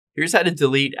Here's how to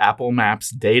delete Apple Maps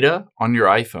data on your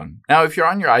iPhone. Now, if you're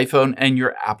on your iPhone and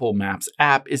your Apple Maps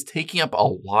app is taking up a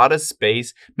lot of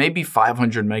space, maybe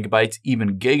 500 megabytes,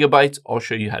 even gigabytes, I'll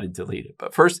show you how to delete it.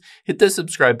 But first, hit the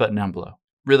subscribe button down below.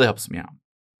 Really helps me out.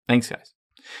 Thanks, guys.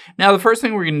 Now, the first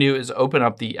thing we're going to do is open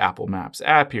up the Apple Maps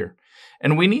app here.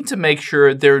 And we need to make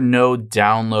sure there are no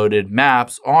downloaded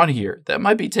maps on here that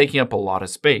might be taking up a lot of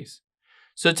space.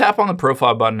 So tap on the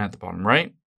profile button at the bottom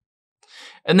right.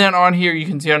 And then on here, you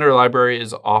can see under library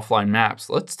is offline maps.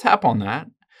 Let's tap on that.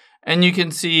 And you can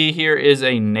see here is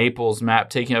a Naples map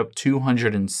taking up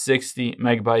 260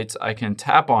 megabytes. I can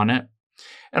tap on it.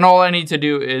 And all I need to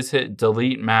do is hit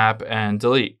delete map and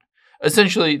delete.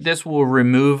 Essentially, this will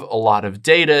remove a lot of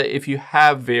data if you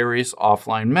have various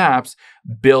offline maps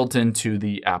built into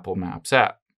the Apple Maps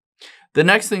app. The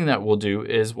next thing that we'll do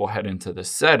is we'll head into the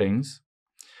settings.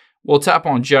 We'll tap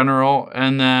on General,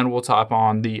 and then we'll tap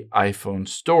on the iPhone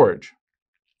storage.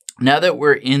 Now that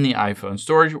we're in the iPhone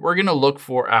storage, we're going to look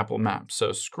for Apple Maps.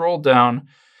 So scroll down,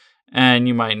 and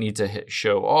you might need to hit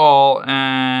Show All,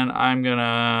 and I'm going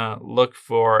to look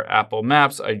for Apple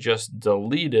Maps. I just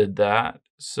deleted that.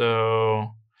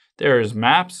 So there's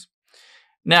Maps.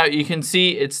 Now you can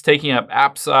see it's taking up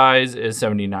app size is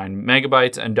 79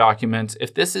 megabytes and documents.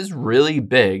 If this is really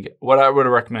big, what I would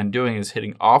recommend doing is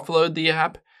hitting offload the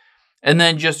app and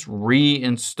then just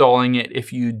reinstalling it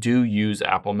if you do use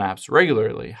Apple Maps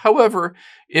regularly. However,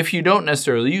 if you don't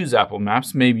necessarily use Apple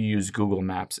Maps, maybe use Google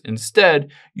Maps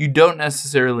instead, you don't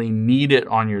necessarily need it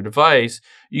on your device.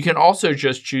 You can also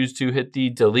just choose to hit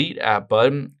the delete app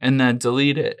button and then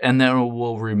delete it, and then it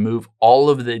will remove all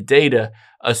of the data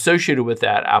associated with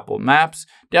that Apple Maps.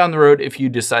 Down the road, if you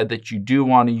decide that you do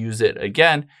want to use it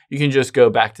again, you can just go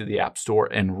back to the App Store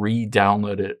and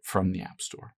re-download it from the App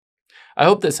Store. I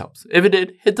hope this helps. If it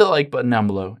did, hit the like button down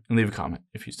below and leave a comment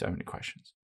if you still have any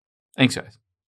questions. Thanks, guys.